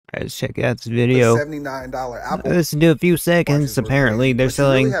Let's check out this video. $79 Apple. Listen to a few seconds. Apparently, they're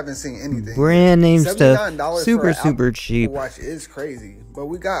selling really haven't seen anything brand name stuff $79 super cheap. Watch is crazy, but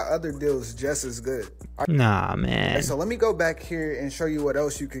we got other deals just as good. Nah, man. Right, so let me go back here and show you what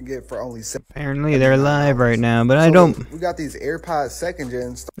else you can get for only $79. Apparently, they're live right now, but I don't. We got these AirPods 2nd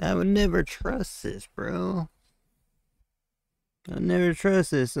gens. I would never trust this, bro. I'd never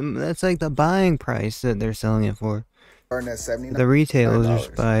trust this. That's like the buying price that they're selling it for. At $79. The retailers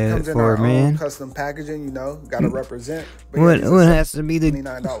buy it Comes in for, our man. own custom packaging, you know, gotta represent. What has to be the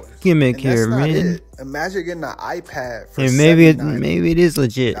gimmick here, man? Imagine getting an iPad for and maybe it is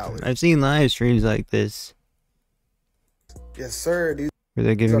legit. I've seen live streams like this. Yes, sir. Where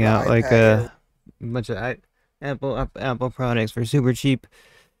they're giving out like a bunch of Apple products for super cheap.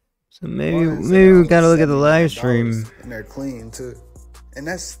 So maybe we gotta look at the live stream. And they're clean too. And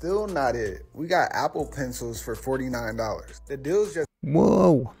that's still not it. We got Apple Pencils for $49. The deal's just...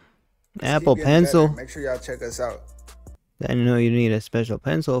 Whoa. Apple Pencil. Better. Make sure y'all check us out. I didn't know you need a special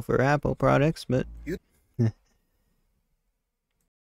pencil for Apple products, but